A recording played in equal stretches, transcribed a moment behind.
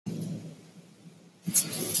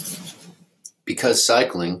Because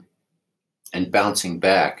cycling and bouncing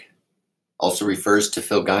back also refers to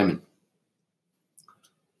Phil Gaiman,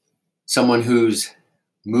 someone who's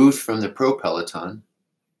moved from the pro peloton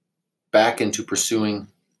back into pursuing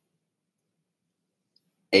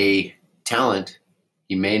a talent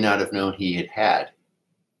he may not have known he had,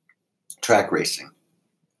 track racing.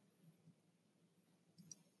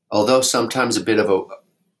 Although sometimes a bit of a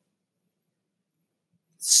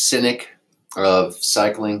cynic of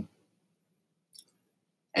cycling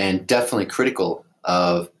and definitely critical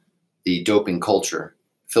of the doping culture,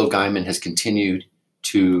 Phil Gaiman has continued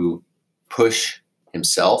to push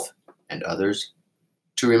himself and others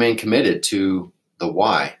to remain committed to the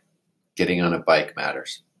why getting on a bike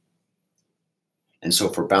matters. And so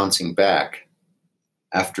for bouncing back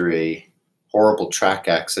after a horrible track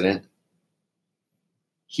accident,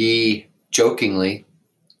 he jokingly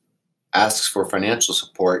asks for financial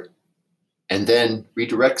support and then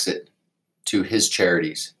redirects it to his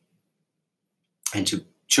charities and to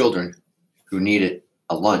children who needed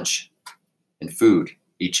a lunch and food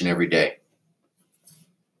each and every day.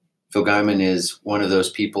 Phil Gaiman is one of those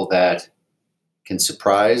people that can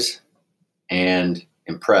surprise and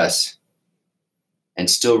impress and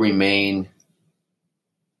still remain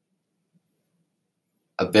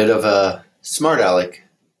a bit of a smart aleck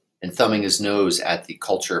and thumbing his nose at the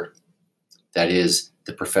culture that is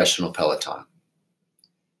the professional peloton.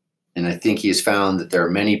 And I think he has found that there are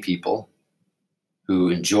many people who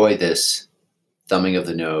enjoy this thumbing of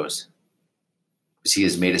the nose because he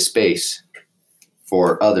has made a space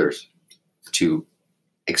for others to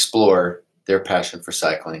explore their passion for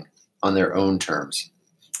cycling on their own terms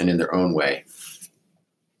and in their own way.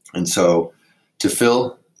 And so to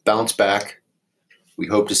Phil, bounce back. We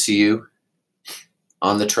hope to see you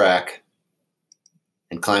on the track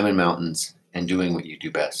and climbing mountains and doing what you do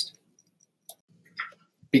best.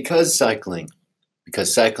 Because cycling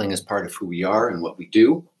is part of who we are and what we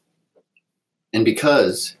do, and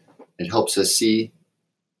because it helps us see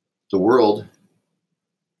the world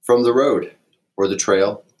from the road or the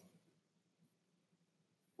trail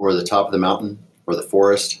or the top of the mountain or the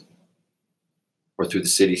forest or through the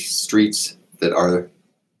city streets that are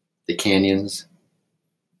the canyons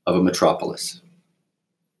of a metropolis.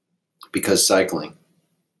 Because cycling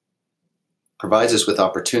provides us with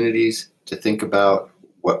opportunities to think about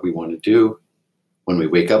what we want to do when we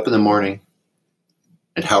wake up in the morning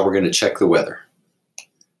and how we're going to check the weather.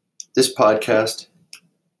 This podcast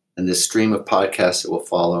and this stream of podcasts that will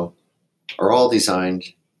follow are all designed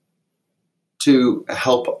to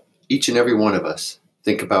help each and every one of us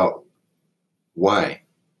think about why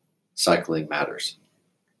cycling matters.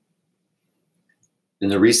 In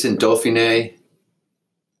the recent Dauphiné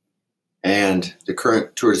and the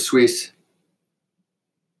current Tour de Suisse,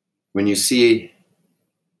 when you see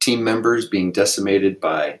team members being decimated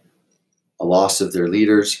by a loss of their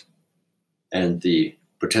leaders and the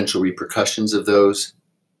potential repercussions of those,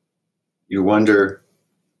 you wonder,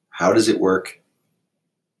 how does it work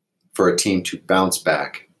for a team to bounce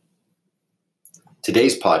back?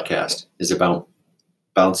 Today's podcast is about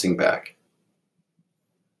bouncing back.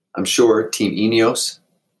 I'm sure Team Ineos,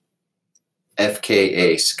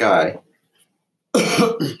 FKA Sky,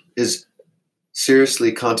 is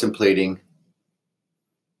seriously contemplating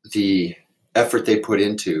the effort they put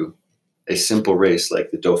into a simple race like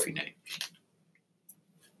the Dauphiné.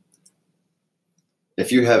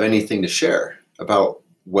 If you have anything to share about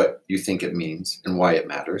what you think it means and why it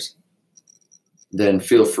matters, then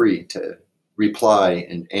feel free to reply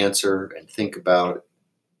and answer and think about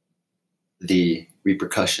the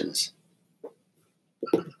repercussions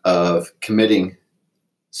of committing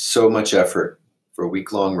so much effort for a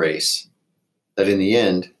week-long race that in the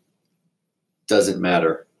end doesn't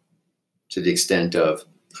matter to the extent of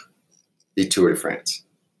the Tour de France.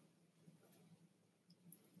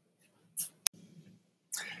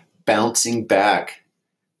 Bouncing back.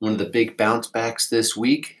 One of the big bounce backs this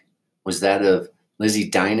week was that of Lizzie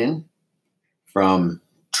Deignan from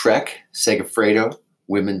Trek Segafredo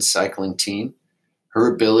women's cycling team.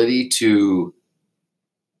 Her ability to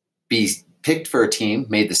be picked for a team,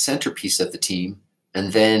 made the centerpiece of the team,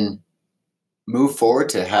 and then move forward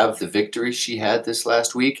to have the victory she had this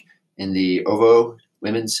last week in the OVO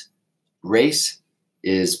women's race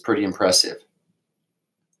is pretty impressive.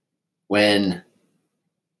 When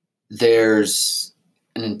there's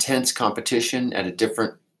an intense competition at a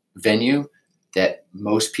different venue that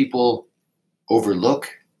most people overlook,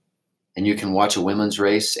 and you can watch a women's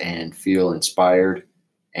race and feel inspired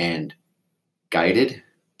and guided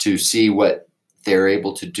to see what they're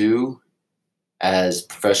able to do as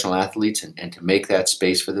professional athletes and to make that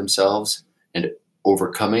space for themselves and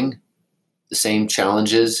overcoming the same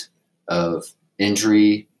challenges of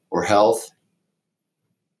injury or health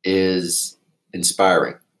is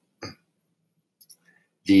inspiring.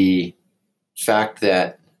 The fact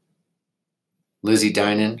that Lizzie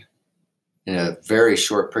Dinan, in a very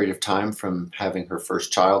short period of time from having her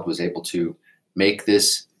first child, was able to make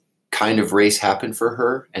this kind of race happen for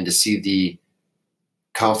her, and to see the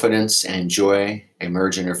confidence and joy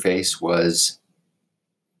emerge in her face was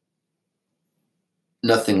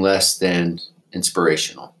nothing less than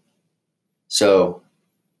inspirational. So,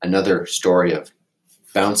 another story of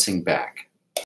bouncing back.